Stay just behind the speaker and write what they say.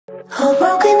A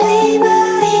broken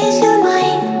dreamer is your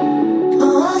mind.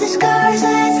 All the scars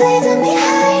that's leaving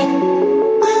behind.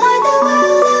 We light the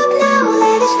world up now.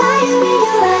 Let us fire in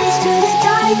your eyes. Through the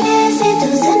darkness into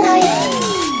the night.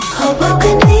 A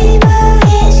broken dreamer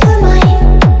is your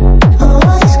mind.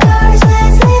 All the scars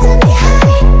that's leaving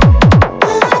behind.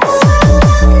 We light the world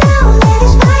up now. Let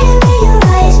us fire in your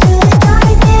eyes. Through the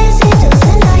darkness into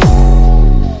the night.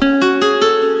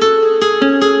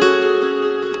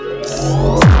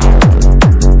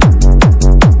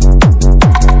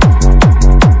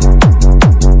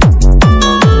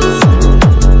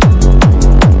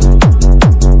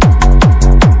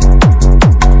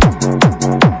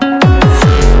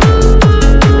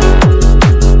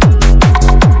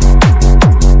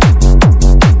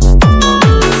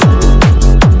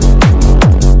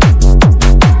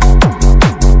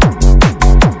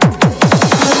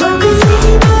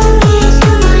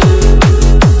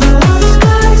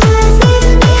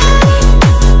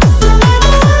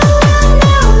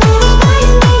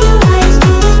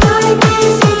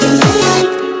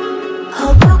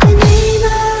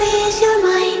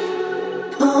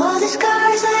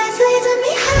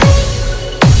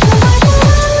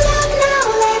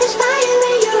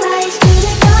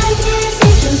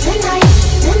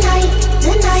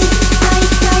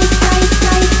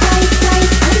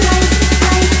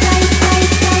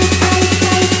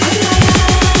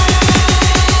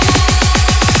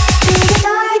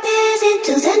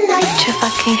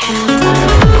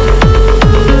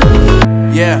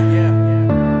 Yeah.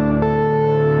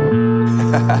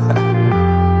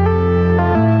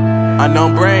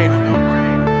 Unknown Brain,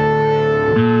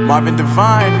 Marvin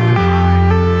Divine.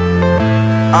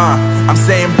 I'm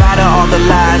saying bye to all the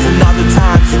lies and all the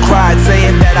times you cried,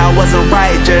 saying that I wasn't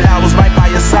right, yet I was right by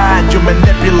your side. You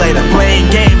manipulator,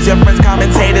 playing games, your friends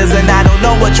commentators, and I don't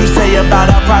know what you say about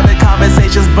our private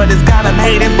conversations, but it's got them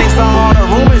hating. Thanks to all the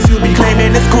rumors you be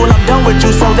claiming. It's cool, I'm done with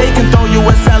you, so they can throw you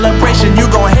a celebration.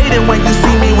 You gon' hate it when you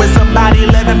see me with somebody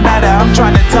living better. I'm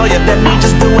trying to tell you that me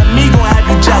just doing me gon' have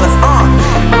you jealous.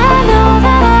 I know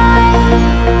that I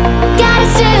gotta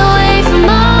stay away from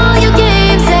all your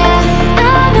games, yeah.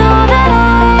 I know that I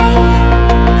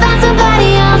find somebody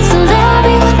else to love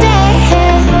me one day,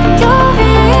 yeah. You'll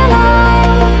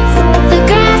realize the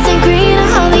grass ain't greener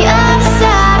on the other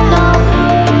side, no.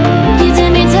 You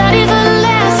did me dirty for the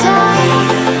last time,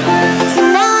 so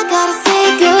now I gotta say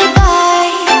goodbye.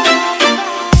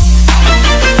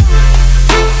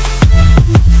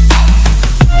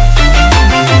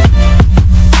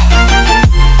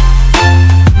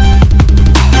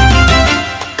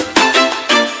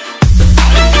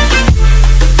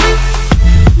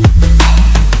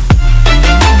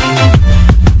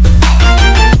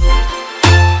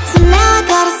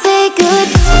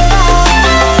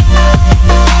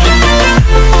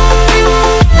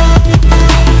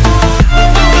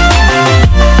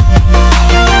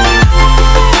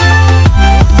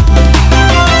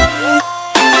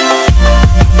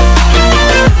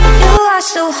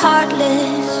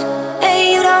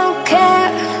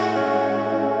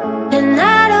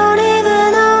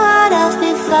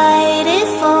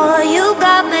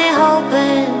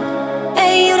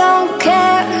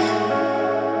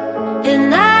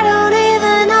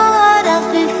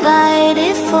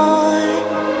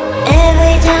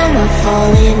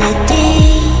 Fall in it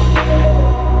deep,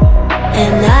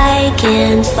 and I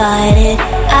can't fight it,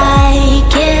 I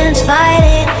can't fight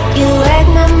it. You wreck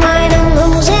my mind, I'm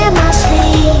losing my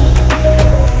sleep,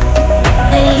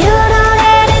 and you know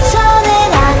that it's all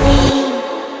that I need,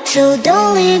 so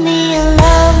don't leave me alone.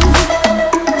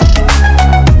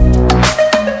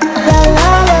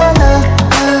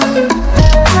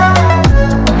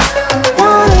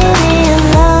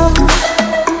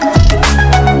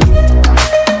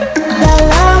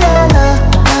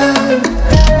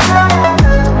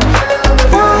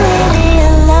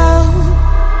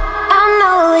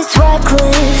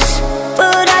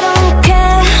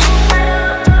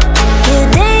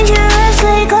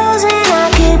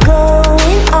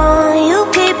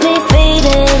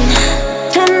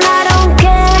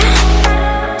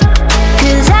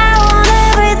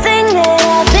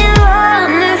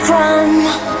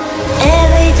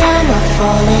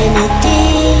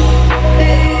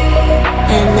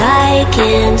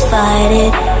 Fight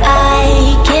it,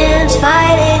 I can't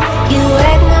fight it. You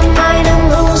wreck my mind, I'm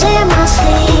losing my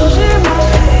sleep,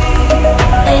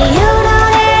 and you know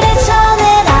that it's all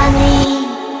that I need,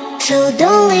 so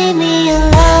don't leave me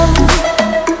alone.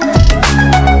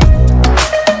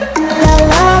 La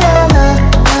la la la,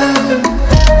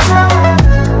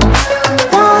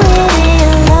 don't leave me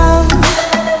alone.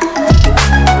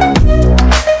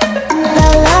 La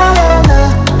la la la,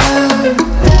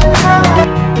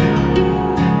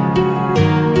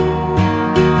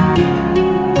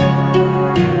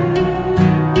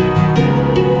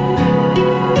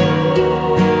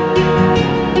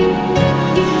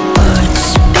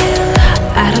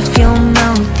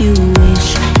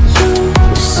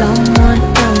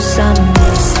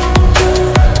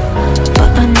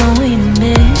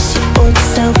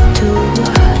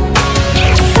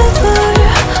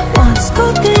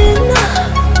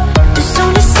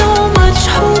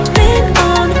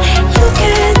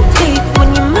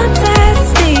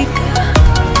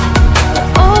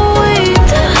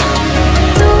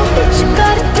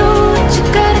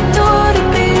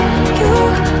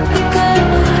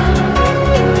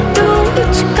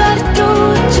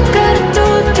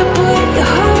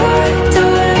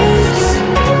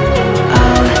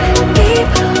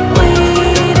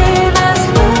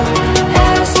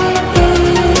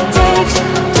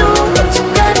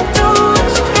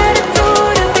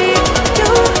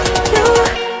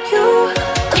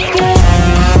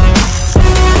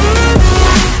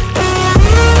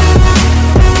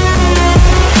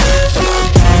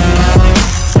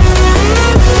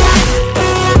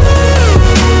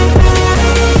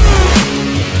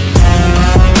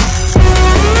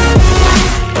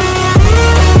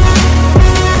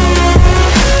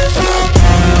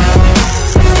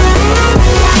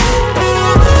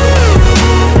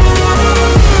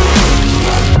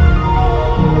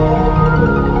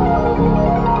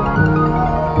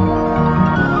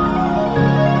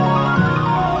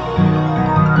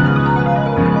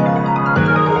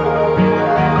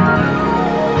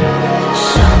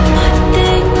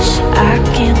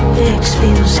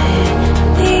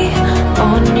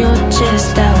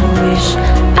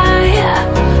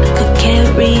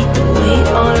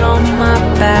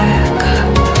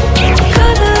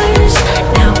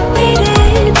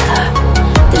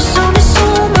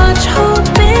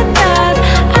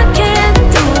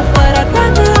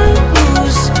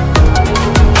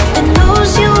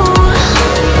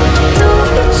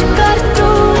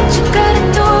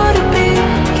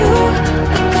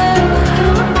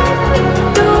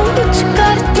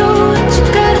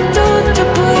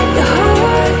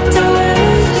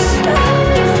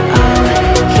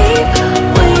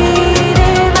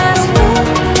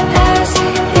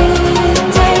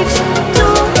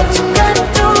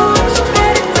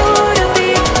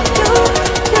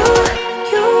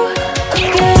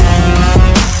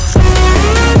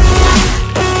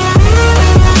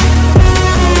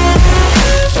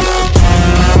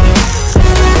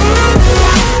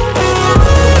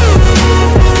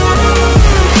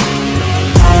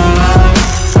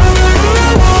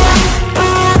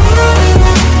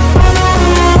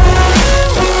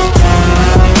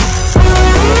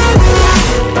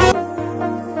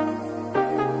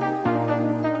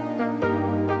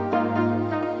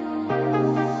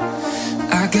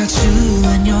 got you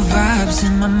and your vibes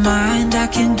in my mind, I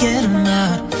can't get them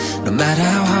out, no matter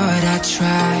how hard I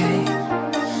try.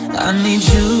 I need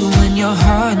you and your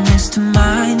heart next to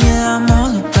mine, yeah, I'm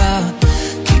all about